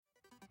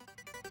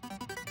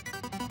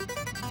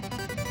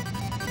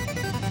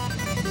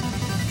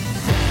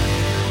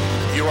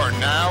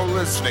now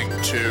listening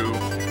to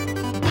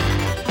the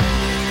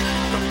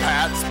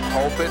Pat's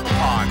Pulpit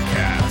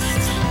Podcast.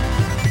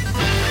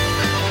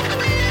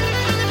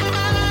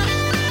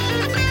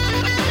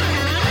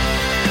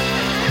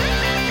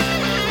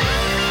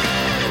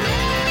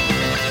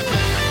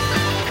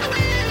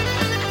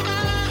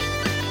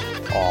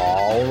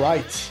 All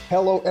right.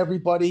 Hello,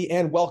 everybody,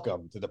 and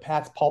welcome to the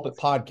Pat's Pulpit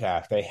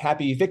Podcast. A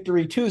happy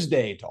Victory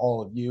Tuesday to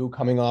all of you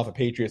coming off a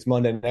Patriots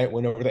Monday night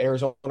win over the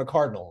Arizona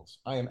Cardinals.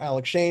 I am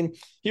Alex Shane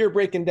here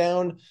breaking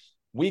down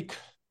week,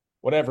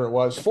 whatever it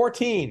was,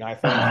 14, I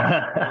think,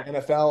 in the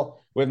NFL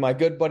with my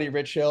good buddy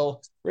Rich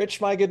Hill.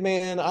 Rich, my good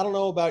man, I don't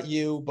know about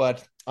you,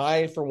 but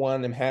I, for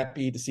one, am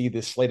happy to see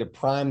this slate of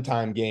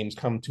primetime games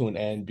come to an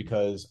end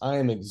because I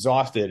am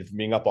exhausted from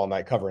being up all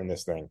night covering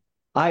this thing.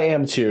 I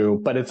am too,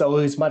 but it's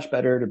always much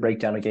better to break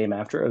down a game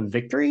after a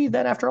victory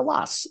than after a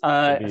loss,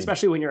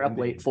 especially when you're up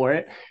late for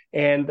it.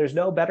 And there's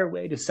no better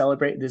way to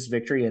celebrate this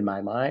victory in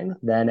my mind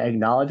than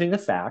acknowledging the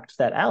fact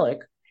that, Alec,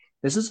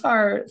 this is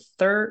our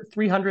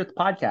 300th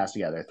podcast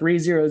together,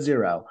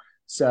 300.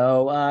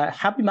 So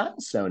happy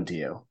milestone to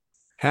you.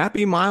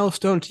 Happy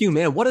milestone to you,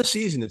 man. What a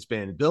season it's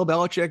been. Bill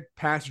Belichick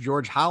passed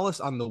George Halas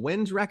on the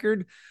wins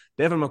record.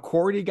 Devin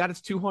McCourty got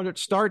his 200th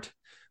start.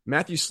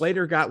 Matthew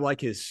Slater got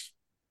like his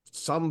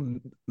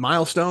some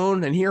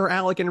milestone, and here are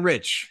Alec and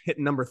Rich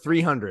hitting number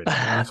 300.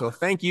 So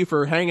thank you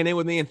for hanging in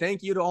with me, and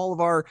thank you to all of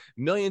our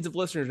millions of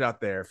listeners out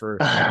there for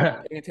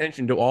paying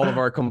attention to all of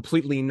our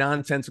completely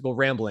nonsensical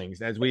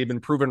ramblings, as we've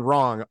been proven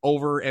wrong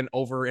over and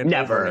over and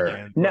over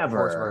again.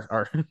 Never.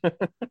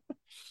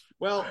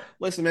 Well,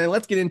 listen, man,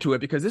 let's get into it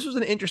because this was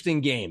an interesting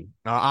game.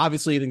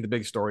 Obviously, I think the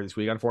big story this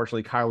week,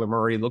 unfortunately, Kyler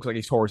Murray looks like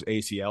he tore his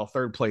ACL,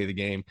 third play of the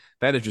game.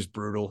 That is just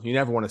brutal. You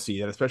never want to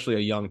see that, especially a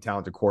young,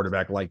 talented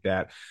quarterback like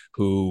that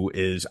who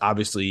is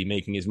obviously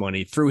making his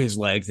money through his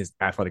legs, his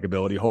athletic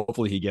ability.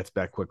 Hopefully, he gets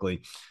back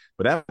quickly.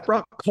 But that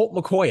brought Colt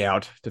McCoy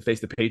out to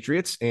face the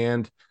Patriots.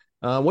 And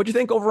what do you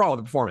think overall of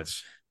the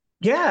performance?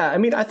 Yeah, I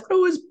mean, I thought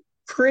it was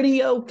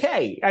pretty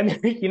okay. I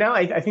mean,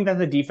 I think that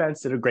the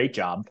defense did a great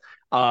job.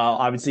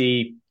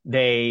 Obviously,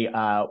 they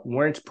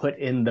weren't put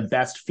in the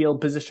best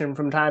field position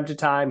from time to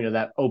time.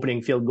 That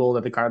opening field goal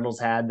that the Cardinals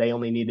had, they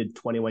only needed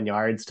 21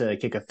 yards to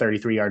kick a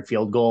 33-yard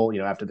field goal.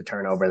 After the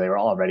turnover, they were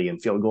already in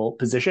field goal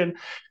position.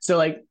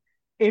 So,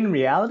 in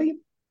reality,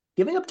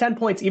 giving up 10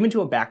 points even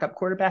to a backup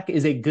quarterback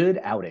is a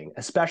good outing,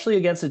 especially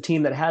against a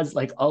team that has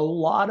a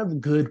lot of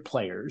good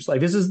players.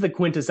 This is the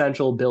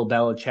quintessential Bill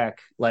Belichick,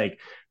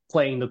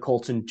 playing the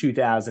Colts in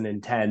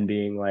 2010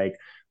 being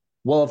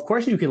well, of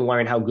course you can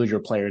learn how good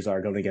your players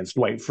are going against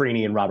Dwight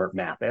Freeney and Robert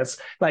Mathis.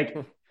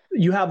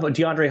 You have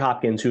DeAndre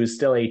Hopkins, who is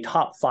still a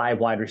top 5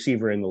 wide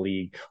receiver in the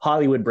league.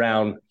 Hollywood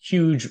Brown,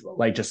 huge,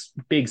 just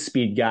big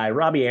speed guy.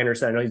 Robbie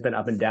Anderson, I know he's been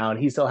up and down.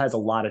 He still has a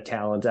lot of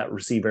talent at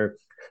receiver.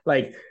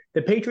 The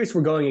Patriots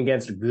were going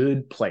against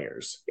good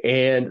players,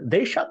 and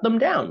they shut them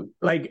down.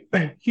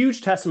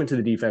 Huge testament to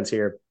the defense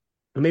here.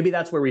 Maybe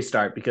that's where we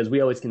start, because we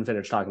always can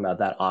finish talking about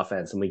that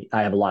offense, and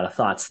I have a lot of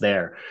thoughts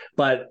there.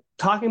 But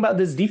talking about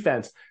this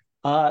defense,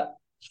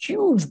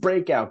 huge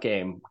breakout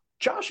game.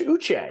 Josh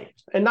Uche,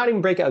 and not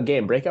even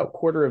breakout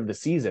quarter of the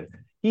season.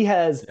 He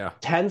has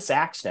 10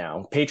 sacks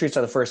now. Patriots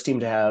are the first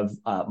team to have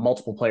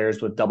multiple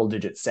players with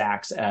double-digit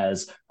sacks,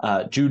 as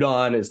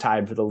Judon is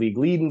tied for the league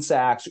lead in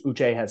sacks.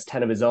 Uche has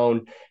 10 of his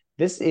own.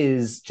 This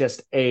is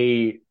just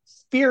a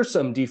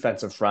fearsome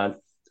defensive front,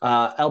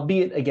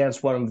 albeit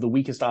against one of the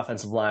weakest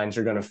offensive lines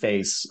you're going to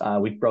face.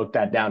 We broke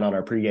that down on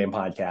our pregame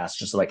podcast,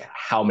 just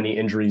how many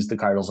injuries the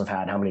Cardinals have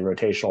had, how many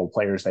rotational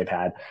players they've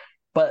had.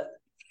 But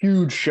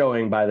huge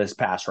showing by this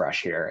pass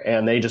rush here.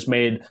 And they just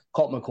made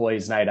Colt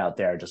McCoy's night out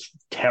there just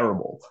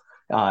terrible.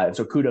 And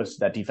so kudos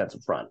to that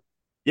defensive front.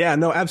 Yeah,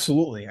 no,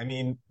 absolutely. I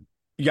mean,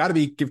 you got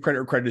to give credit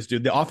where credit is due.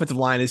 The offensive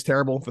line is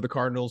terrible for the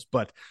Cardinals,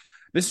 but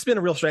this has been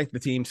a real strength of the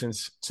team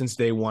since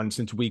day one,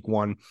 since week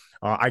one.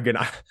 I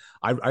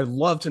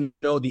love to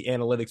know the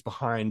analytics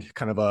behind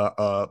kind of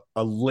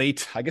a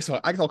late,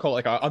 I'll call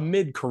it a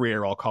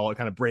mid-career, I'll call it,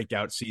 kind of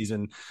breakout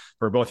season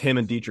for both him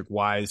and Dietrich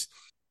Wise.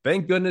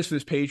 Thank goodness for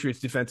this Patriots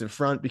defensive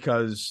front,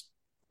 because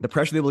the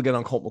pressure they were able to get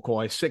on Colt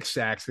McCoy, 6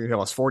 sacks, they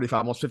lost 45,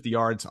 almost 50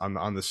 yards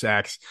on the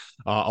sacks,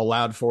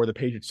 allowed for the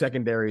Patriots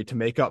secondary to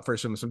make up for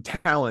some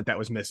talent that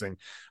was missing.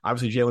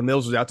 Obviously, Jalen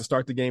Mills was out to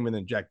start the game, and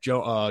then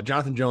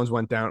Jonathan Jones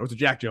went down. It was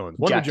Jack Jones.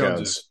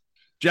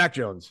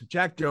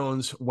 Jack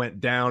Jones went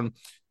down.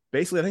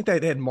 Basically, I think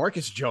they had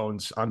Marcus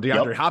Jones on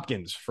DeAndre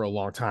Hopkins for a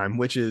long time,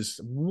 which is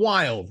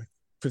wild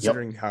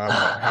considering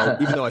how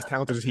even though as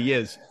talented as he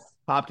is,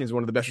 Hopkins is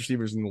one of the best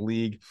receivers in the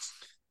league.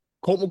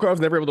 Colt McCoy was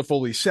never able to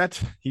fully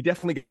set. He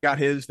definitely got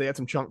his. They had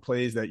some chunk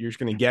plays that you're just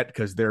going to get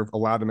because they're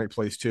allowed to make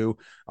plays too.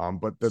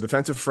 But the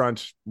defensive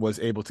front was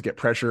able to get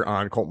pressure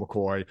on Colt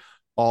McCoy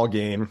all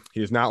game.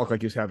 He does not look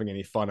like he was having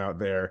any fun out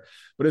there.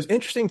 But it was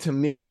interesting to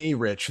me,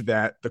 Rich,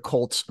 that the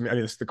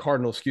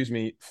Cardinals,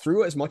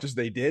 threw as much as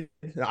they did.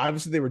 Now,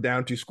 obviously, they were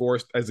down 2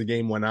 scores as the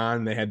game went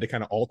on. They had to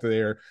kind of alter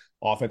their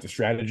offensive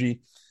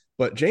strategy.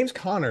 But James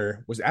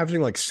Conner was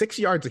averaging 6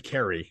 yards a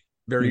carry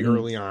very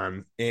early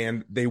on,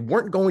 and they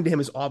weren't going to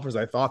him as often as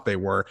I thought they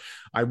were.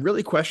 I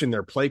really questioned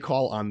their play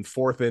call on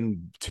 4th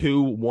and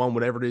 2, 1,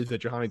 whatever it is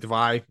that Johanny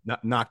Tavai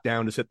knocked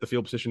down to set the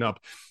field position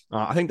up.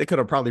 I think they could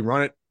have probably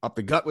run it up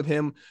the gut with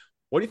him.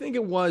 What do you think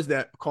it was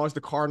that caused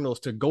the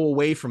Cardinals to go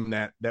away from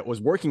that was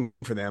working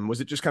for them?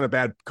 Was it just kind of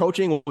bad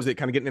coaching? Or was it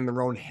kind of getting in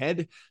their own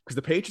head? Because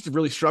the Patriots have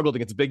really struggled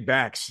against big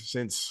backs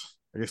since,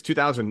 I guess,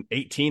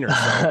 2018 or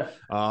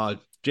so.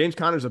 James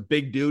Conner's a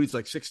big dude. He's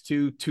like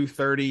 6'2",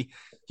 230.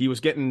 He was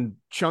getting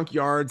chunk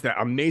yards. That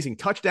amazing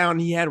touchdown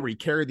he had where he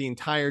carried the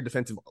entire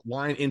defensive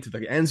line into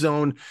the end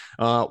zone.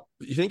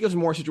 You think it was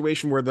more a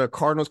situation where the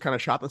Cardinals kind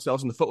of shot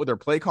themselves in the foot with their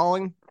play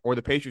calling, or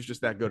the Patriots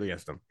just that good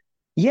against them?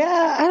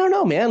 Yeah, I don't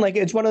know, man. Like,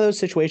 it's one of those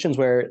situations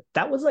where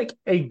that was like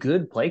a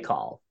good play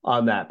call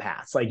on that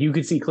pass. Like, you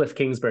could see Cliff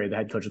Kingsbury, the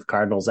head coach of the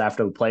Cardinals,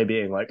 after the play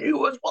being like, "He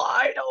was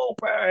wide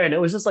open."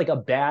 It was just like a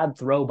bad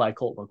throw by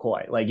Colt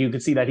McCoy. Like, you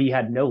could see that he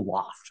had no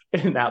loft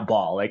in that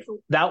ball. Like,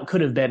 that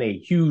could have been a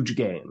huge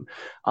game.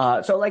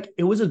 So like,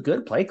 it was a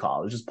good play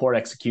call. It was just poor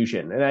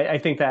execution. And I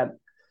think that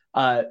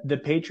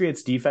the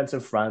Patriots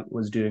defensive front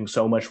was doing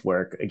so much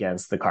work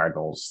against the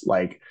Cardinals.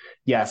 Like,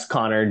 yes,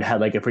 Conner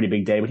had like a pretty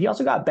big day, but he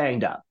also got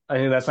banged up. I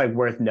think that's like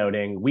worth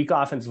noting. Weak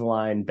offensive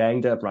line,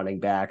 banged up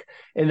running back.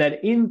 And then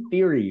in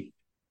theory,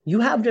 you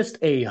have just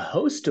a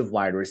host of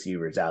wide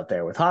receivers out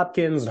there with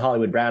Hopkins and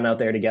Hollywood Brown out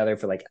there together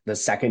for like the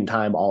second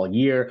time all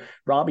year.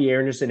 Robbie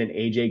Anderson and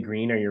AJ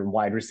Green are your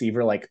wide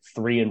receiver, like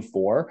 3 and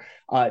 4.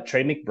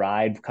 Trey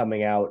McBride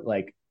coming out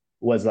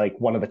was like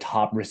one of the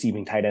top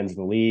receiving tight ends in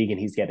the league,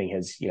 and he's getting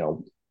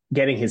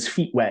his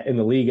feet wet in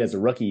the league as a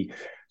rookie.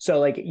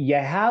 So like, you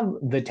have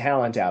the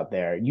talent out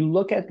there. You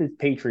look at the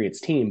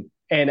Patriots team,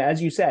 and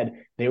as you said,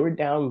 they were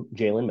down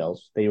Jalen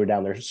Mills. They were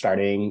down there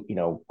starting,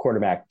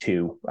 quarterback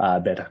 2,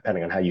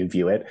 depending on how you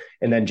view it.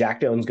 And then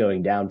Jack Jones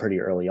going down pretty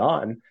early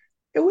on.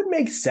 It would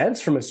make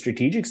sense from a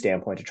strategic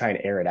standpoint to try and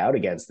air it out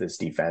against this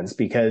defense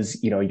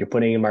because, you're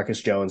putting in Marcus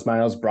Jones.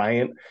 Miles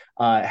Bryant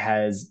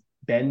has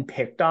been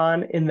picked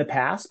on in the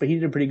past, but he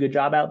did a pretty good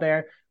job out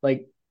there.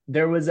 Like,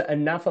 there was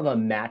enough of a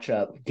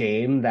matchup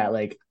game that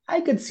like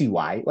I could see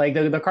why. Like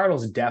the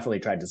Cardinals definitely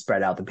tried to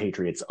spread out the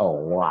Patriots a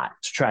lot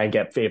to try and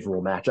get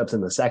favorable matchups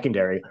in the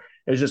secondary.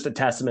 It was just a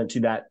testament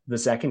to the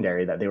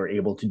secondary that they were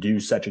able to do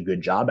such a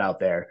good job out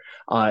there.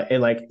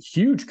 And like,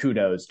 huge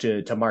kudos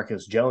to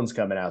Marcus Jones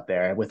coming out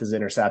there with his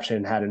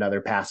interception, had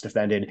another pass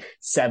defended,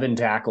 7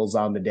 tackles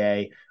on the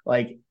day.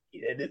 Like,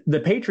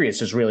 the Patriots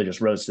just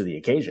rose to the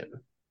occasion.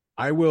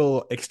 I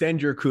will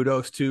extend your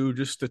kudos to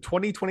just the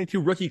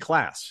 2022 rookie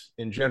class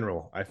in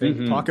general. I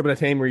think talk about a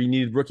team where you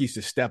needed rookies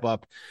to step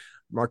up.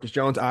 Marcus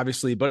Jones,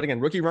 obviously, but again,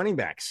 rookie running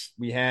backs.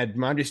 We had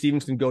Rhamondre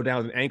Stevenson go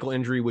down with an ankle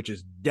injury, which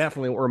is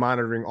definitely what we're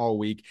monitoring all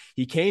week.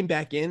 He came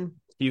back in.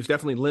 He was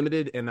definitely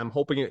limited, and I'm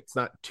hoping it's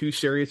not too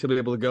serious to be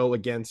able to go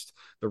against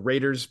the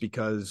Raiders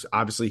because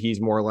obviously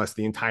he's more or less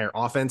the entire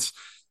offense.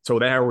 So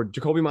they had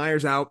Jacoby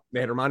Myers out.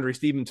 They had Rhamondre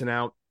Stevenson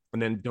out.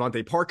 And then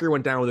Devontae Parker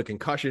went down with a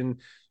concussion.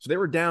 So they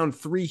were down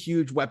 3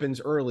 huge weapons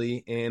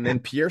early. And then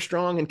Pierre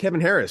Strong and Kevin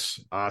Harris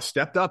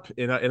stepped up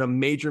in a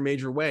major,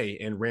 major way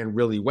and ran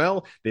really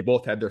well. They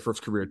both had their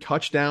first career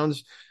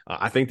touchdowns.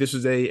 I think this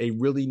is a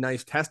really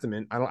nice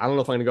testament. I don't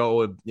know if I'm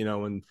going to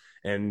go,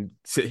 and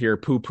sit here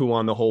poo-poo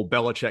on the whole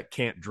Belichick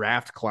can't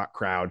draft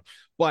crowd.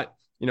 But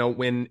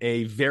when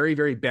a very,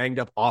 very banged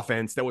up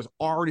offense that was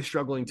already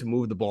struggling to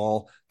move the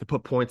ball, to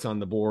put points on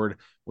the board,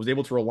 was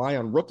able to rely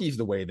on rookies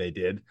the way they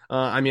did.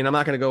 I'm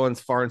not going to go as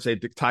far and say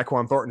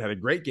Tyquan Thornton had a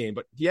great game,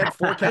 but he had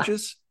 4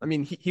 catches.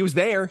 He was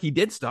there. He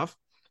did stuff.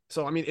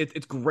 So,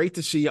 it's great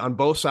to see on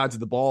both sides of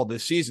the ball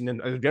this season, and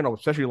in general,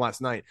 especially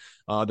last night,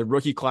 the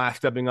rookie class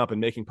stepping up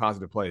and making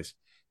positive plays.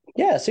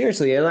 Yeah,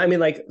 seriously. And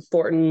like,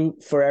 Thornton,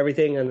 for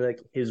everything and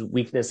like his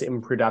weakness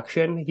in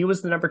production, he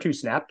was the number 2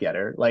 snap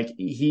getter. Like,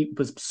 he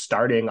was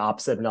starting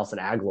opposite Nelson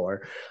Agholor,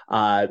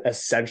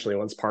 essentially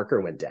once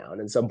Parker went down.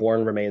 And so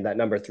Bourne remained that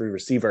number 3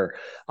 receiver.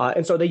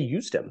 And so they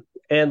used him.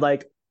 And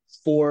like,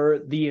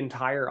 for the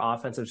entire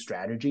offensive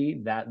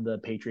strategy that the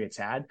Patriots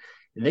had,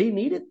 they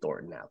needed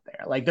Thornton out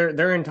there. Like,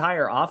 their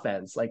entire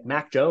offense, like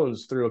Mac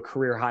Jones threw a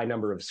career high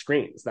number of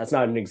screens. That's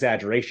not an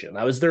exaggeration.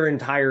 That was their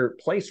entire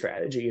play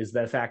strategy, is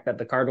the fact that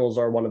the Cardinals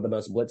are one of the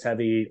most blitz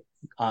heavy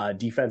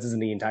defenses in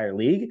the entire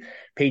league.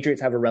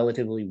 Patriots have a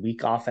relatively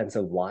weak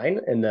offensive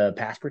line in the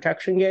pass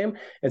protection game.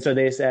 And so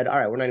they said, all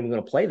right, we're not even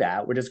going to play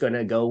that. We're just going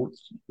to go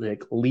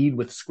like lead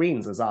with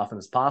screens as often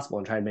as possible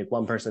and try and make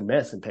one person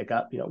miss and pick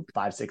up,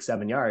 5, 6,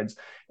 7 yards.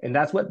 And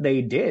that's what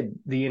they did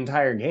the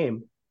entire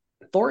game.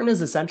 Thornton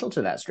is essential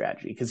to that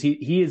strategy because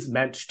he is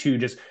meant to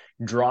just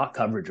draw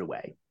coverage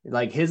away.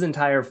 Like, his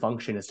entire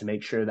function is to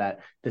make sure that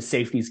the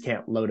safeties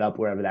can't load up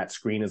wherever that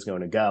screen is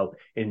going to go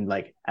and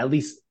like at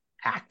least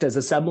act as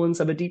a semblance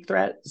of a deep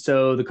threat.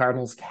 So the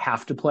Cardinals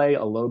have to play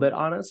a little bit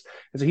honest.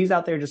 And so he's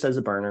out there just as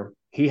a burner.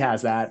 He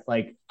has that.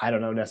 Like, I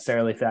don't know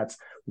necessarily if that's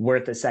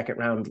worth a second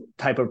round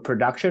type of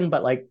production,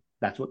 but like,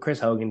 that's what Chris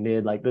Hogan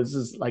did. Like, this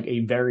is like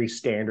a very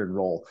standard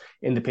role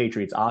in the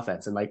Patriots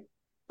offense. And like,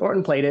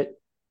 Thornton played it.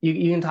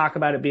 You can talk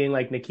about it being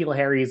like N'Keal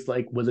Harry's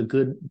like was a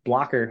good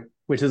blocker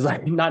which is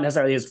like not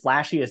necessarily as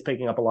flashy as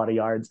picking up a lot of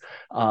yards,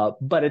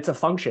 but it's a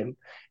function.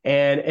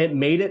 And it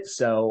made it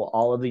so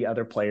all of the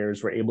other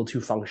players were able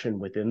to function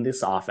within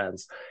this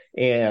offense.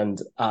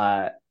 And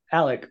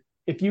Alec,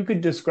 if you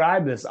could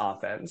describe this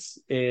offense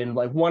in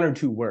like one or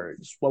two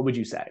words, what would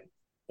you say?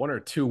 One or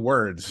two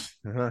words.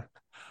 Uh-huh.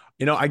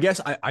 I guess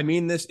I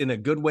mean this in a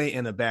good way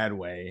and a bad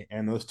way.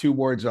 And those two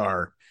words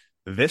are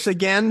this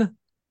again.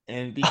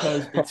 And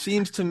because it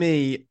seems to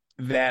me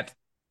that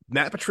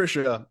Matt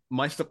Patricia,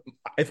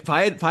 if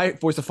I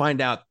was to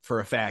find out for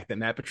a fact that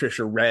Matt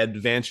Patricia read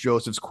Vance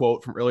Joseph's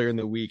quote from earlier in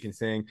the week and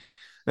saying,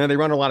 man, they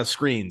run a lot of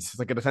screens. It's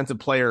like a defensive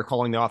player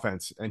calling the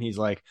offense. And he's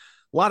like,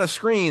 a lot of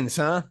screens,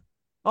 huh?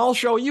 I'll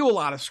show you a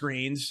lot of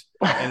screens.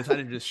 And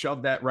decided to just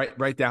shove that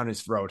right down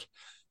his throat.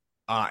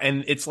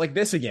 And it's like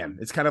this again.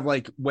 It's kind of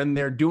like when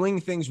they're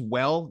doing things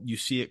well, you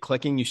see it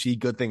clicking, you see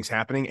good things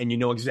happening, and you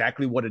know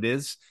exactly what it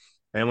is.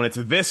 And when it's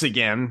this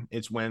again,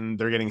 it's when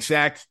they're getting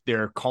sacked.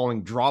 They're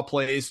calling draw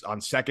plays on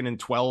 2nd and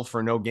 12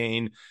 for no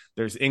gain.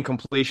 There's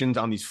incompletions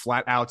on these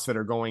flat outs that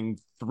are going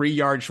 3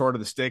 yards short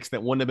of the sticks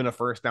that wouldn't have been a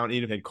first down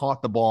even if they'd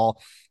caught the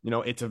ball.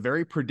 It's a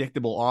very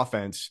predictable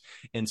offense.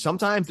 And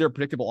sometimes their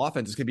predictable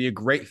offenses can be a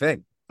great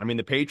thing. I mean,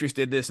 the Patriots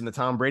did this in the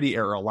Tom Brady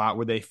era a lot,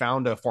 where they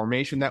found a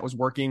formation that was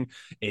working,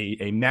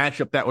 a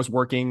matchup that was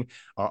working,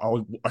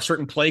 a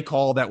certain play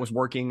call that was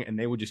working, and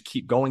they would just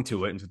keep going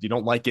to it. And if you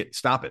don't like it,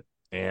 stop it.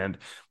 And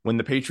when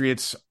the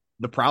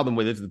problem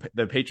with it is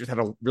the Patriots had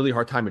a really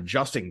hard time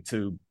adjusting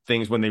to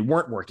things when they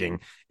weren't working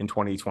in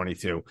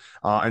 2022.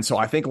 And so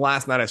I think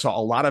last night I saw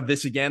a lot of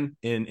this again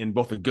in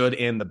both the good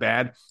and the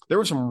bad. There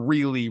were some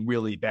really,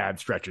 really bad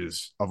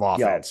stretches of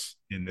offense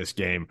in this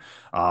game.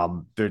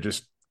 They're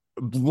just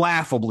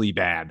laughably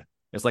bad.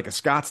 It's like a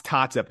Scott's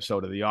Tots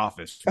episode of The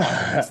Office.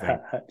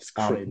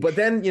 But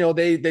then,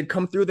 they'd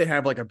come through. They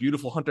have like a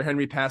beautiful Hunter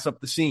Henry pass up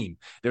the seam.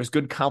 There's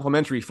good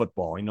complementary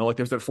football. Like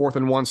there's that 4th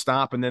and 1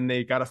 stop, and then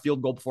they got a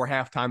field goal before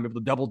halftime, able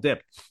to double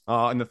dip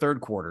in the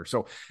third quarter.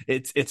 So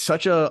it's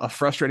such a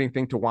frustrating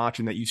thing to watch,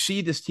 and that you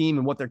see this team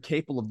and what they're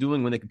capable of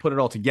doing when they can put it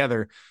all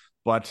together.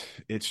 But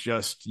it's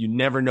just, you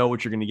never know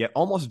what you're going to get,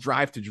 almost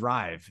drive to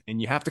drive.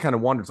 And you have to kind of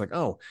wonder, it's like,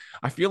 oh,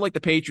 I feel like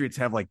the Patriots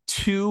have like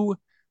 2,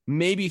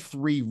 maybe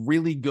 3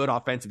 really good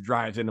offensive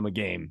drives in them a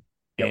game.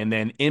 Yep. And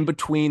then in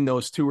between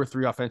those 2 or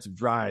 3 offensive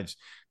drives,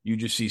 you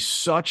just see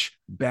such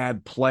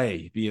bad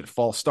play, be it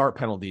false start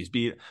penalties,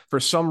 be it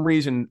for some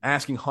reason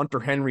asking Hunter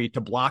Henry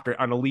to block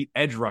an elite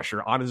edge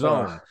rusher on his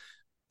own.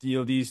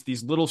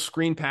 These little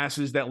screen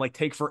passes that like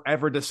take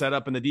forever to set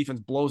up and the defense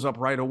blows up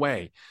right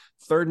away.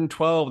 3rd and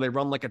 12, they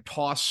run like a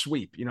toss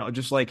sweep.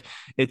 Just like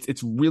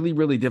it's really,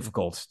 really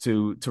difficult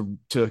to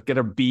get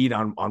a bead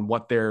on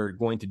what they're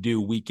going to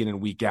do week in and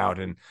week out.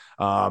 And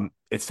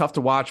it's tough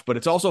to watch, but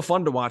it's also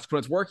fun to watch. When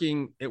it's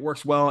working, it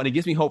works well, and it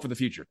gives me hope for the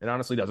future. It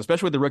honestly does,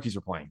 especially when the rookies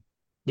are playing.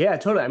 Yeah,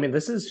 totally. I mean,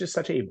 this is just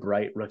such a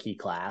bright rookie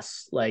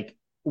class. Like,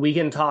 we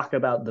can talk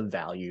about the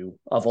value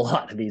of a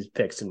lot of these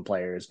picks and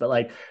players, but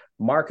like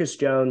Marcus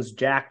Jones,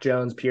 Jack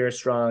Jones, Pierre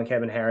Strong,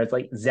 Kevin Harris,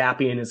 like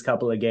Zappe in his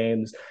couple of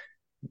games,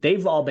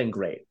 they've all been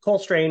great. Cole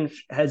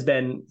Strange has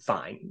been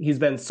fine. He's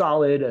been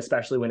solid,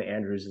 especially when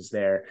Andrews is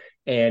there,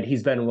 and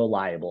he's been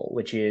reliable,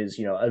 which is,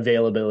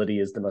 availability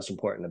is the most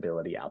important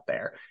ability out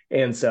there.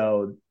 And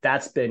so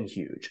that's been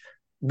huge.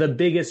 The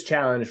biggest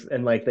challenge,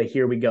 and like the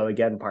here we go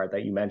again part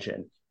that you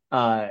mentioned,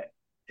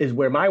 is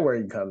where my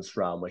word comes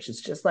from, which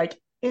is just like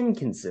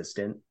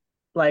inconsistent.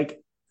 Like,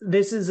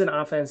 this is an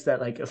offense that,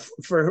 like,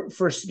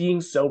 for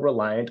being so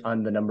reliant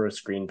on the number of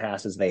screen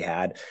passes they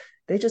had,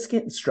 they just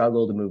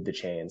struggle to move the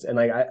chains. And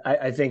like,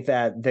 I think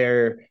that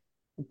they're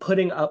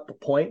putting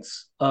up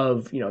points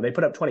of, they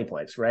put up 20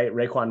 points, right?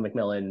 Raekwon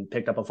McMillan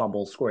picked up a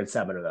fumble, scored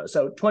 7 of those.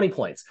 So 20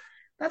 points.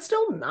 That's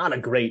still not a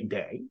great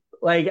day.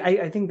 Like,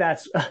 I think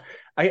that's,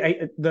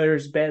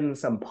 there's been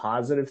some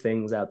positive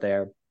things out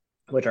there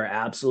which are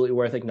absolutely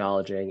worth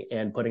acknowledging,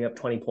 and putting up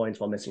 20 points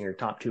while missing your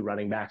top 2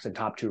 running backs and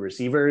top 2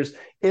 receivers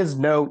is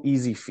no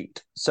easy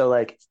feat. So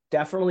like,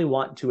 definitely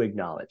want to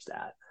acknowledge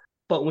that.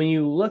 But when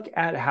you look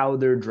at how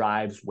their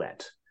drives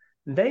went,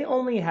 they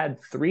only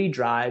had 3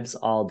 drives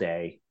all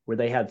day where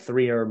they had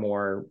 3 or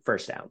more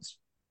first downs,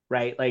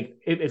 right? Like,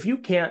 if you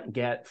can't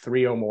get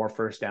 3 or more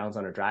first downs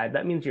on a drive,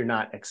 that means you're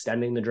not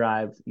extending the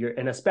drive.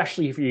 And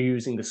especially if you're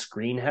using the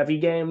screen heavy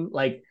game,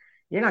 like,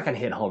 you're not going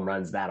to hit home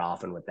runs that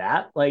often with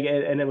that. Like,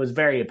 and it was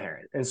very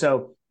apparent. And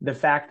so the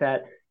fact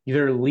that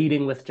they're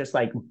leading with just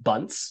like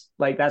bunts,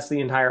 like that's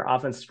the entire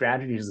offense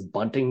strategy, is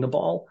bunting the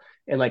ball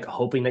and like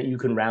hoping that you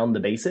can round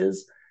the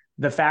bases.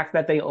 The fact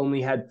that they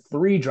only had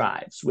 3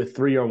 drives with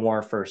 3 or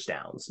more first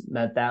downs,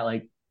 that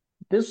like,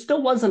 this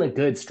still wasn't a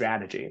good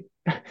strategy.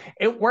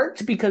 It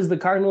worked because the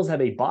Cardinals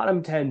have a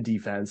bottom 10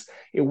 defense.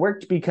 It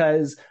worked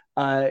because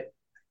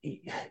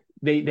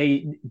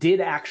they did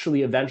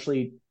actually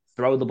eventually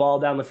throw the ball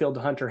down the field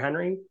to Hunter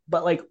Henry.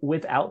 But like,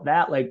 without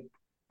that, like,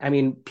 I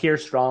mean, Pierre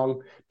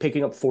Strong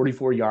picking up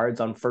 44 yards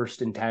on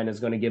 1st and 10 is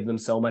going to give them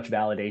so much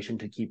validation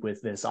to keep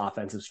with this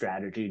offensive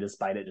strategy,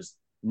 despite it just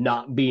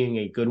not being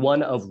a good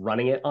one of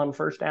running it on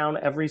 1st down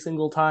every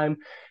single time.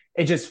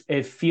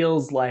 It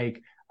feels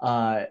like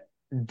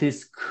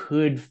this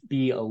could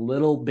be a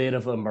little bit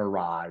of a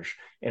mirage.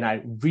 And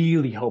I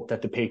really hope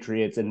that the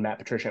Patriots and Matt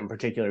Patricia in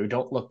particular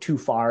don't look too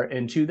far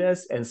into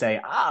this and say,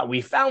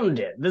 we found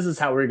it. This is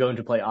how we're going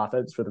to play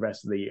offense for the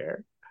rest of the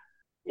year.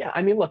 Yeah,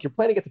 I mean, look, you're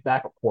playing against a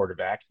backup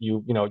quarterback.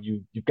 You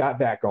got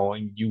that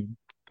going.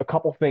 A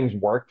couple things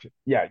worked.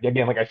 Yeah,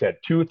 again, like I said,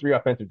 2 or 3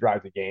 offensive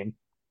drives a game.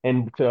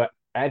 And to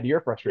add to your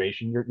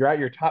frustration, you're at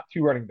your top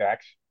 2 running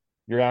backs.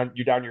 You're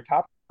down your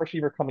top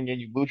receiver coming in.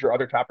 You lose your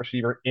other top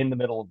receiver in the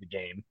middle of the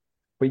game.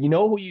 But you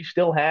know who you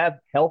still have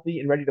healthy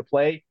and ready to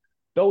play?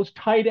 Those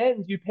tight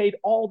ends you paid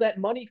all that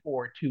money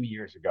for 2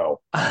 years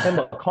ago. And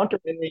look, Hunter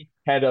Henry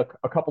had a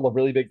couple of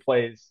really big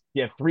plays.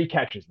 He had 3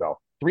 catches, though.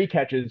 3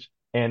 catches,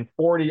 and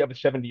 40 of the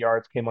 70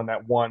 yards came on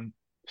that one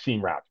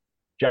seam route.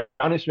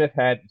 Jonnu Smith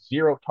had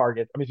 0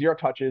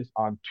 touches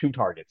on 2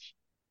 targets,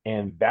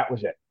 and that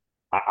was it.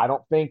 I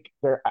don't think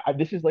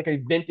this is like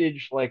a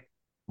vintage, like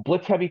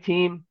blitz heavy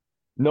team,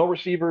 no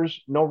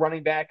receivers, no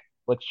running back.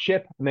 Let's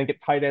chip and then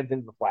get tight ends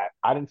into the flat.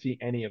 I didn't see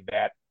any of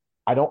that.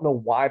 I don't know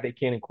why they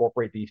can't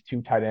incorporate these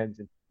 2 tight ends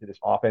into this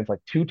offense, like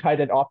 2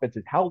 tight end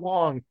offenses. How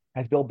long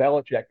has Bill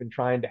Belichick been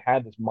trying to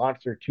have this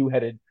monster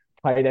 2-headed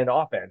tight end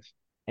offense?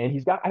 And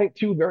he's got, I think,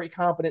 2 very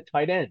competent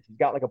tight ends. He's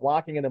got like a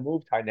blocking and a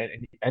move tight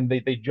end, and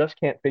they just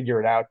can't figure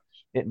it out.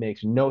 It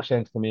makes no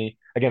sense to me.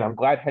 Again, I'm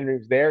glad Henry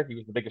was there. He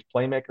was the biggest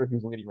playmaker. He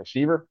was the leading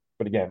receiver.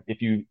 But again,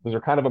 those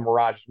are kind of a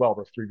mirage as well,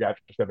 those 3 guys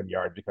for 70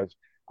 yards, because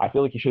I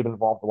feel like he should have been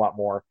involved a lot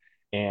more.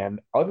 And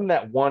other than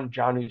that one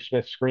Jonnu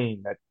Smith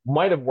screen that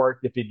might have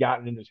worked if he'd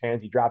gotten into his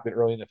hands, he dropped it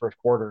early in the first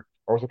quarter,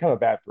 or was a kind of a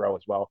bad throw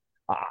as well.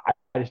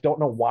 I just don't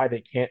know why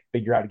they can't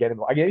figure out how to get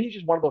him. Again, he's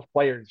just one of those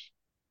players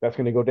that's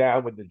going to go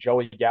down with the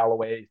Joey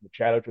Galloways and the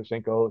Chad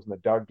Ochocinco's and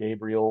the Doug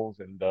Gabriels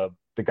and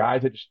the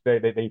guys that just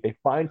they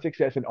find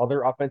success in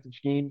other offensive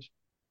schemes,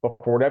 but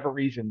for whatever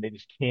reason they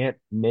just can't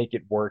make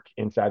it work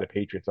inside the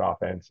Patriots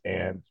offense.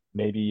 And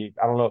maybe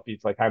I don't know if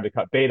it's like time to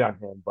cut bait on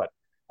him, but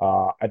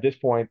at this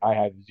point I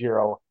have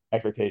 0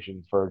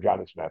 expectations for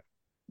Jonnu Smith.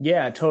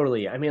 Yeah,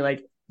 totally. I mean,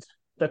 like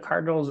the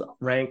Cardinals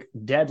rank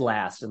dead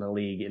last in the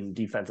league in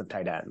defensive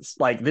tight ends.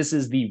 Like this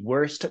is the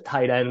worst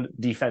tight end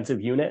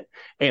defensive unit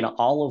in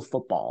all of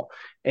football.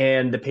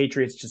 And the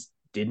Patriots just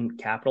didn't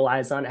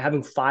capitalize on it.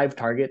 Having 5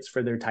 targets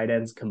for their tight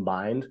ends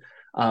combined.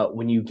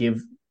 When you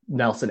give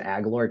Nelson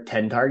Agholor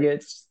 10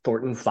 targets,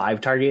 Thornton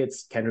 5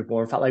 targets, Kendrick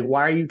Bourne 5, like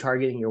why are you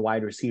targeting your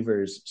wide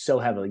receivers so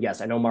heavily?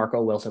 Yes, I know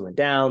Marco Wilson went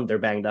down. They're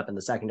banged up in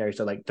the secondary.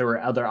 So like there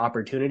were other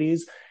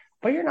opportunities,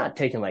 but you're not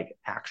taking like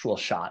actual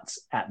shots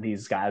at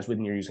these guys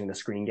when you're using the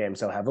screen game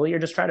so heavily. You're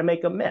just trying to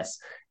make them miss.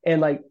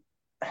 And like,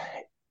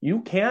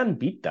 you can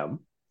beat them.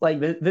 Like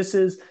this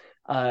is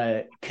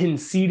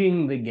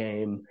conceding the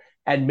game,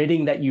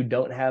 admitting that you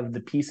don't have the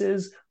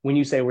pieces when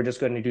you say we're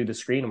just going to do the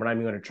screen and we're not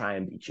even going to try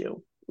and beat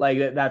you.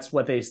 Like that's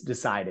what they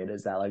decided,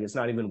 is that like, it's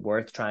not even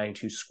worth trying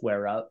to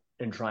square up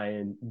and try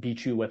and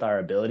beat you with our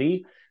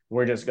ability.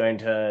 We're just going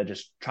to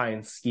just try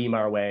and scheme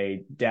our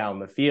way down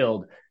the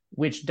field,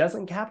 which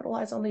doesn't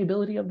capitalize on the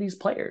ability of these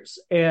players.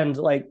 And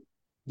like,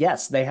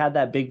 yes, they had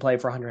that big play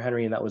for Hunter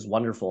Henry, and that was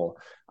wonderful.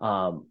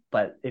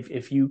 But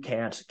if you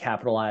can't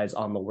capitalize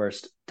on the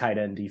worst tight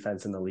end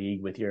defense in the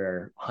league with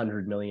your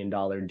 $100 million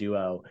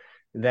duo,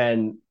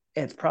 then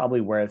it's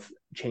probably worth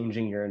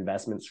changing your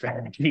investment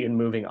strategy and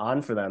moving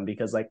on for them,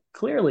 because like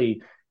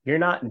clearly you're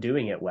not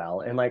doing it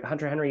well. And like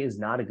Hunter Henry is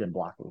not a good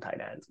blocking tight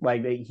end.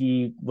 Like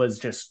he was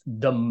just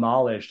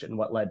demolished in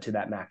what led to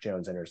that Mac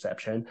Jones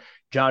interception.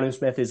 Jonnu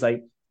Smith is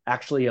like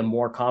actually a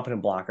more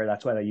competent blocker.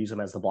 That's why they use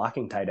him as the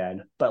blocking tight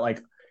end. But like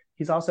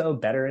he's also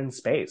better in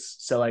space.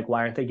 So like,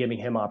 why aren't they giving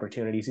him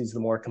opportunities? He's the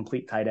more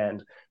complete tight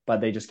end, but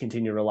they just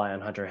continue to rely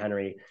on Hunter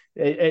Henry.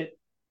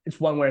 It's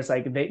one where it's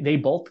like they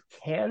both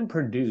can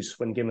produce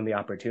when given the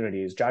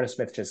opportunities. Jonnu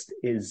Smith just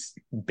is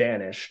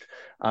banished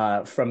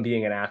from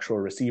being an actual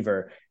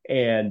receiver,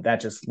 and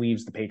that just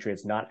leaves the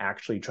Patriots not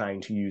actually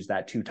trying to use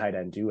that 2 tight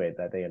end duet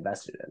that they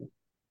invested in.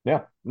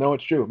 Yeah, no,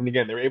 it's true. I mean,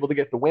 again, they were able to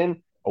get the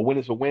win. A win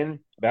is a win.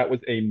 That was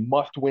a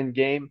must-win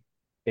game.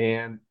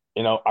 And,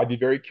 I'd be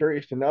very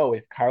curious to know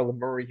if Kyler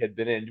Murray had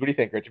been in. What do you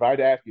think, Rich? If I had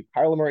to ask you, if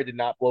Kyler Murray did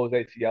not blow his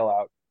ACL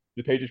out,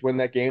 did the Patriots win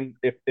that game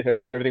if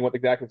everything went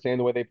exactly the same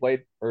the way they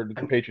played? Or did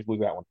the Patriots lose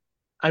that one?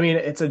 I mean,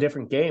 it's a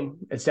different game.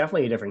 It's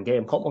definitely a different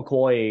game. Colt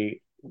McCoy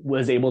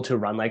was able to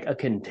run like a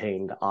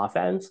contained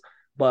offense,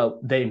 but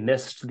they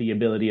missed the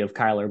ability of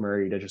Kyler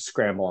Murray to just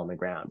scramble on the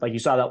ground. Like you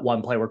saw that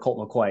one play where Colt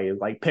McCoy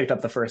like picked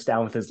up the first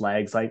down with his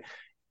legs. Like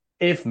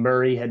if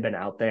Murray had been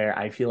out there,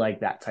 I feel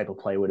like that type of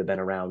play would have been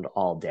around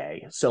all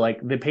day. So like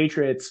the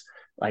Patriots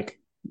like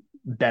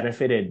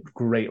benefited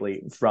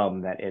greatly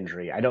from that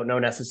injury. I don't know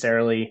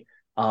necessarily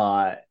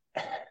how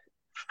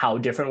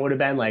different it would have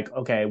been. Like,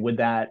 okay, would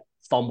that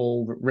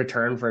fumble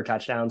return for a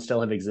touchdown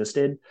still have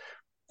existed?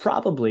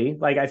 Probably.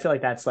 Like, I feel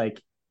like that's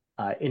like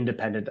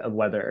independent of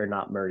whether or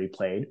not Murray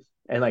played.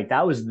 And like,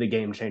 that was the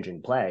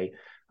game-changing play.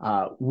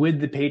 Would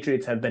the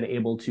Patriots have been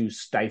able to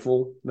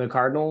stifle the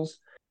Cardinals?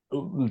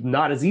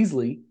 not as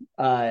easily.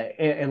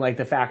 And like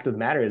the fact of the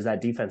matter is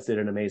that defense did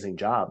an amazing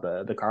job.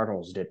 The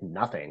Cardinals did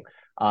nothing.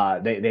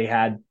 They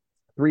had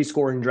three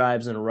scoring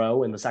drives in a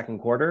row in the second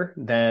quarter,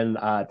 then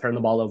turned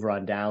the ball over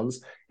on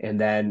downs, and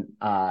then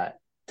to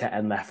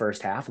end that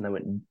first half, and then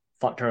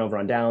went turnover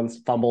on downs,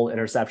 fumble,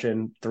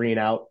 interception,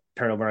 3-and-out,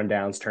 turnover on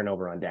downs,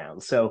 turnover on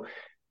downs. So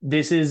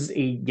this is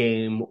a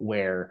game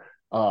where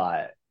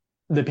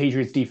the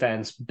Patriots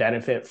defense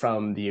benefit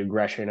from the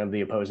aggression of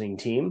the opposing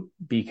team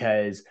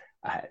because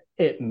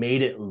it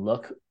made it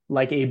look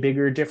like a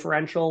bigger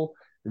differential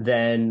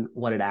than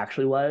what it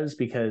actually was.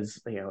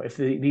 Because, you know, if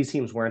these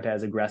teams weren't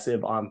as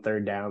aggressive on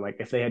third down, like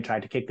if they had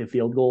tried to kick the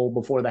field goal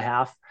before the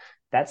half,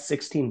 that's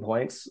 16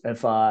 points.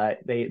 If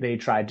they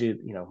tried to,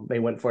 you know, they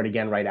went for it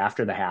again right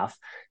after the half,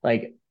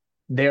 like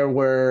there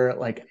were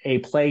like a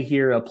play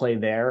here, a play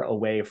there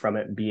away from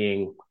it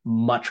being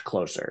much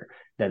closer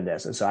than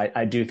this. And so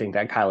I do think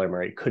that Kyler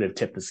Murray could have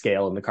tipped the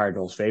scale in the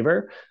Cardinals'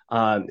 favor.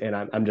 And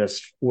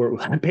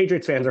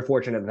Patriots fans are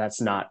fortunate that's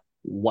not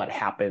what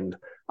happened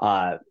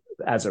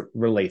as it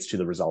relates to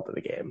the result of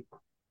the game.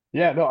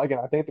 Yeah, no, again,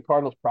 I think the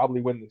Cardinals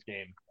probably win this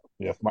game.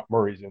 Yes,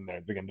 Murray's in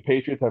there. Again, the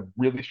Patriots have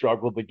really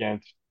struggled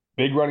against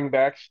big running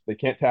backs. They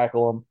can't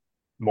tackle them.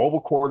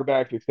 Mobile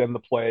quarterbacks extend the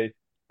play.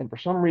 And for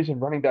some reason,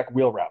 running back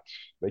wheel routes,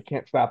 they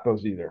can't stop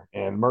those either.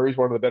 And Murray's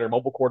one of the better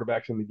mobile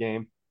quarterbacks in the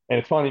game. And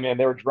it's funny, man,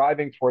 they were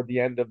driving toward the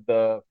end of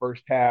the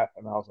first half,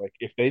 and I was like,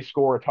 if they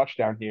score a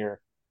touchdown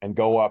here and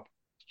go up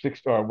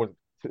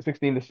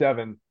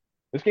 16-7,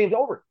 this game's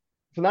over.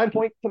 It's a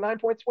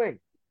 9-point swing.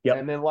 Yep.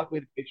 And then luckily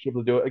the Patriots were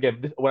able to do it.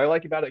 Again, what I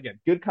like about it, again,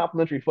 good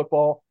complementary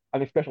football. I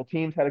think special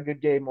teams had a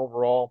good game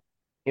overall.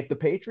 If the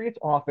Patriots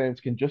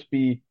offense can just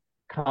be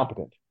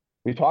competent,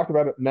 we've talked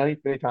about it many,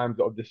 many times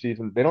of this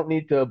season. They don't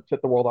need to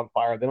set the world on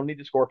fire. They don't need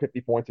to score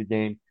 50 points a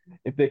game.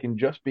 If they can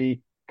just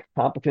be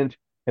competent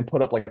and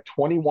put up like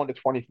 21 to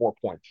 24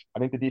 points, I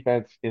think the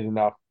defense is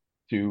enough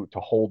to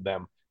hold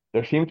them.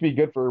 There seems to be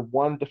good for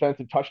one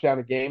defensive touchdown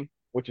a game,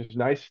 which is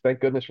nice. Thank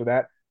goodness for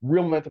that.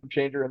 Real momentum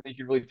changer. I think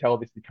you can really tell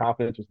the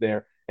confidence was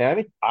there. And I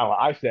think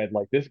I said,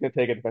 like, this is going to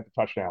take a defensive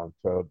touchdown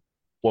to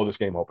blow this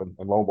game open.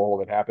 And lo and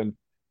behold, it happened.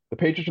 The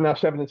Patriots are now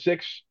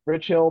 7-6.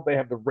 Rich Hill, they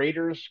have the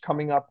Raiders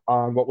coming up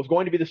on what was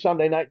going to be the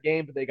Sunday night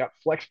game, but they got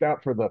flexed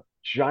out for the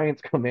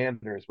Giants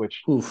Commanders,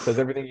 which says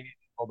everything you need to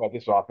know about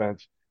this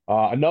offense.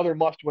 Another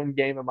must-win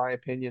game, in my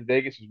opinion.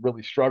 Vegas is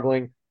really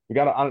struggling. We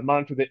got to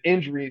monitor the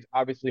injuries.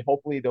 Obviously,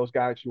 hopefully those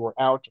guys who are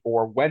out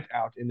or went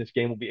out in this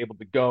game will be able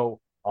to go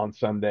on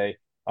Sunday.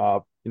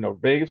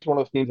 Vegas is one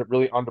of those teams that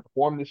really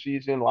underperformed this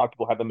season. A lot of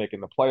people have them making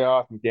the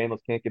playoffs. McDaniels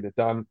can't get it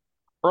done.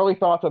 Early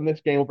thoughts on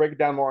this game. We'll break it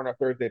down more on our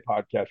Thursday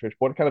podcast, Rich.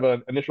 What kind of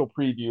an initial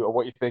preview of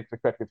what you think is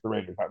expected for the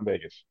Raiders out in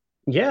Vegas?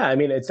 Yeah, I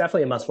mean, it's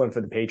definitely a must-win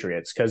for the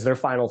Patriots because their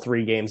final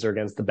three games are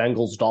against the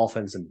Bengals,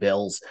 Dolphins, and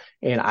Bills,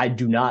 and I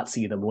do not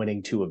see them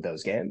winning two of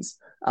those games.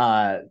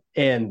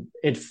 And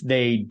if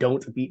they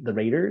don't beat the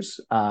Raiders,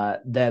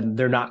 then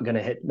they're not going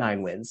to hit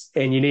 9 wins,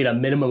 and you need a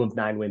minimum of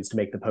 9 wins to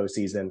make the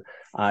postseason.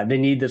 They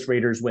need this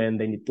Raiders win.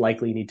 They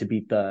likely need to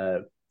beat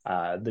the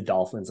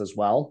Dolphins as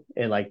well,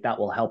 and like that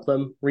will help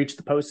them reach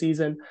the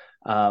postseason.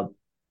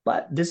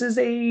 But this is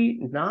a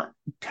not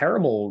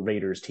terrible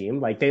Raiders team.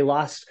 Like they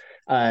lost.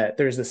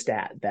 There's a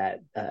stat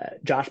that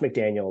Josh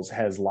McDaniels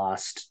has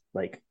lost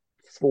like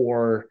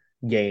 4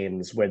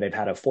 games where they've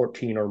had a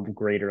 14 or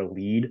greater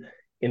lead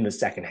in the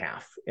second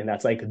half, and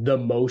that's like the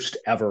most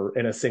ever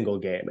in a single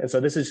game. And so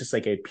this is just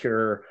like a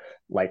pure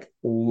like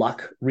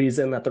luck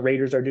reason that the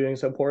Raiders are doing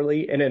so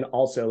poorly, and then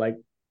also like.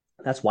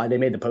 That's why they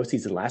made the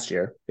postseason last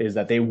year, is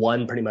that they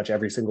won pretty much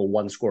every single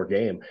one-score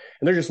game,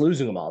 and they're just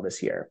losing them all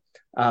this year.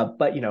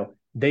 But,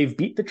 they've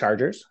beat the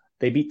Chargers.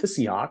 They beat the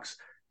Seahawks.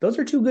 Those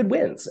are 2 good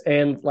wins.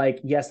 And,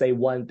 like, yes, they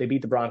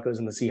beat the Broncos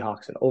and the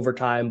Seahawks in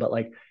overtime, but,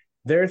 like,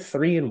 they're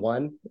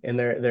 3-1 in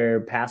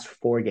their past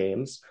 4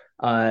 games.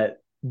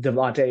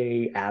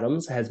 Devontae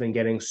Adams has been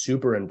getting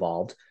super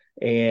involved,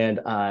 and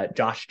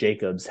Josh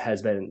Jacobs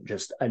has been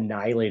just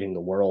annihilating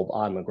the world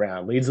on the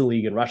ground, leads the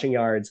league in rushing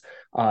yards.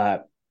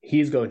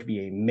 He's going to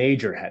be a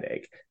major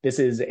headache. This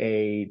is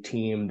a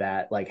team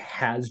that like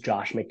has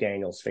Josh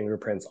McDaniels'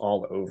 fingerprints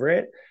all over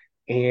it.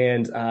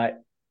 And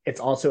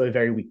it's also a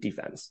very weak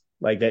defense.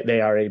 Like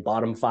they are a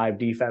bottom 5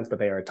 defense, but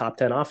they are a top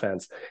 10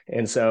 offense.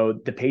 And so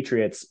the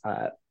Patriots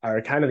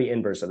are kind of the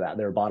inverse of that.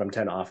 They're a bottom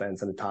 10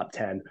 offense and a top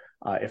 10,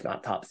 if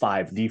not top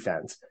 5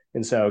 defense.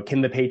 And so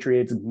can the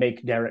Patriots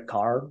make Derek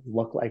Carr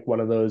look like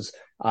one of those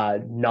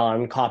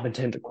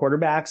non-competent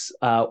quarterbacks?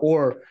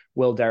 Or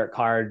will Derek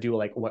Carr do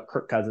like what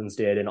Kirk Cousins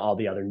did and all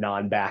the other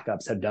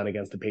non-backups have done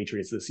against the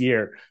Patriots this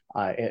year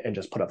and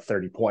just put up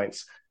 30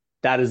 points?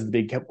 That is the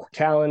big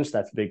challenge.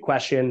 That's the big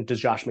question. Does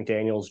Josh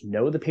McDaniels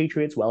know the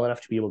Patriots well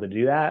enough to be able to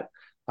do that?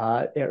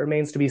 It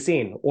remains to be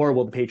seen. Or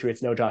will the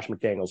Patriots know Josh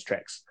McDaniels'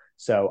 tricks?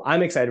 So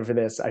I'm excited for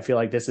this. I feel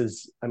like this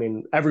is,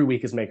 every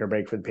week is make or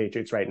break for the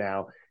Patriots right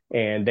now.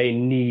 And they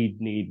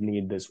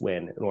need this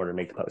win in order to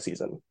make the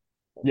postseason.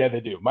 Yeah, they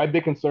do. My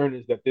big concern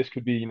is that this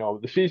could be,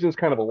 the season's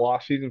kind of a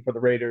lost season for the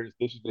Raiders.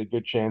 This is a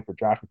good chance for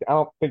Josh. I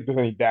don't think there's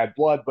any bad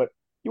blood, but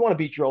you want to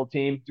beat your old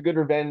team. It's a good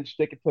revenge,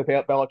 stick it to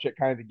Belichick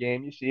kind of a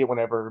game. You see it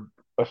whenever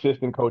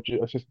assistant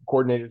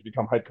coordinators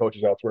become head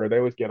coaches elsewhere. They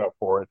always get up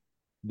for it.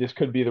 This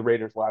could be the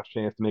Raiders' last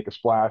chance to make a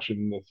splash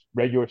in this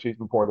regular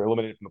season before they're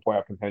eliminated from the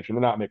playoff contention.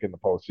 They're not making the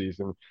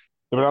postseason.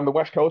 They've been on the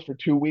West Coast for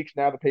 2 weeks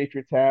now. The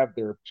Patriots have.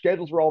 Their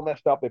schedules were all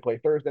messed up. They play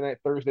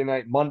Thursday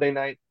night, Monday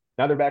night.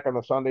 Now they're back on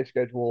the Sunday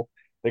schedule.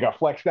 They got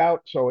flexed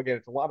out. So again,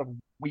 it's a lot of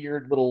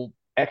weird little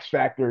X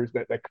factors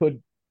that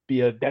could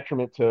be a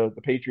detriment to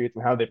the Patriots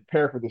and how they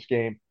prepare for this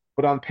game.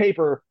 But on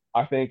paper,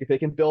 I think if they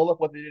can build up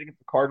what they did against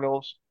the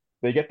Cardinals,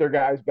 they get their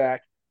guys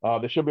back,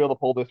 they should be able to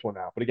pull this one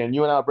out. But again,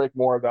 you and I'll break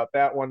more about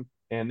that one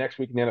and next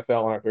week in the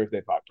NFL on our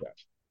Thursday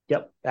podcast.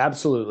 Yep,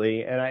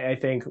 absolutely. And I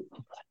think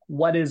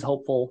what is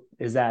hopeful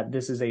is that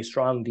this is a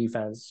strong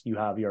defense. You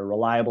have your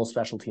reliable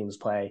special teams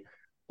play.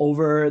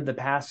 Over the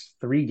past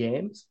 3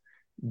 games,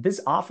 this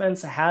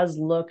offense has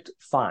looked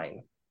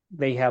fine.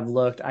 They have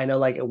looked, I know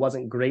like it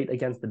wasn't great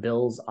against the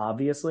Bills,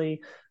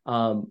 obviously,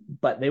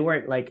 but they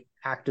weren't like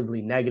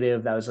actively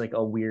negative. That was like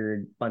a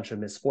weird bunch of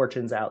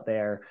misfortunes out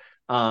there.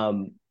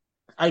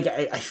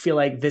 I feel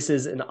like this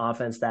is an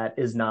offense that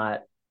is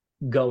not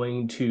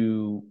going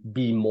to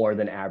be more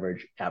than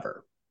average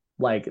ever.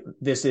 Like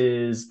this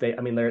is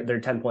they're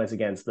 10 points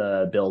against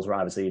the Bills were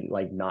obviously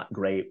like not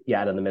great.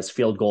 Yeah, and the missed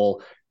field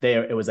goal.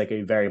 It was like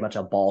a very much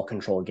a ball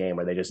control game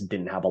where they just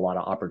didn't have a lot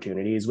of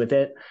opportunities with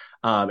it.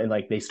 And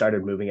like they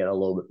started moving it a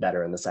little bit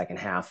better in the second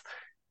half.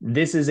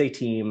 This is a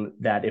team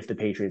that if the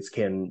Patriots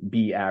can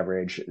be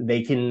average,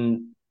 they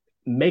can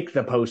make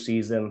the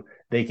postseason.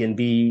 They can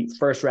be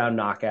first round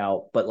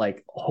knockout, but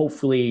like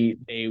hopefully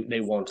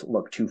they won't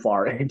look too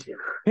far into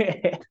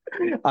it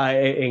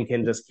and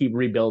can just keep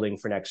rebuilding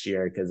for next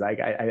year because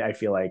I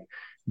feel like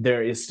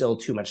there is still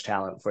too much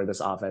talent for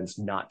this offense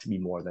not to be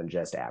more than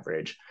just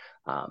average.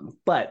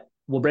 But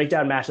we'll break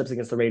down matchups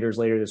against the Raiders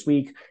later this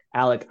week.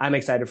 Alec, I'm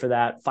excited for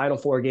that. Final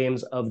 4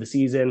 games of the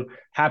season.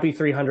 Happy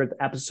 300th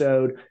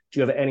episode. Do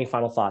you have any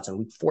final thoughts on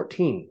week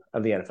 14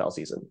 of the NFL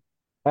season?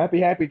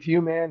 Happy to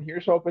you, man.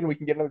 Here's hoping we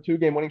can get another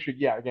 2-game winning streak.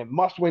 Yeah, again,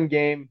 must-win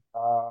game.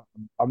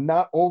 I'm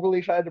not overly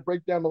excited to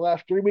break down the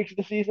last 3 weeks of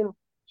the season.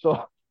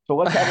 So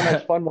let's have a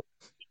nice fun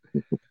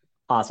one.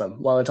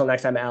 Awesome. Well, until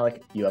next time,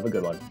 Alec, you have a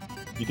good one.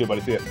 You too,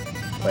 buddy. See you.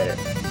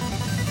 Later.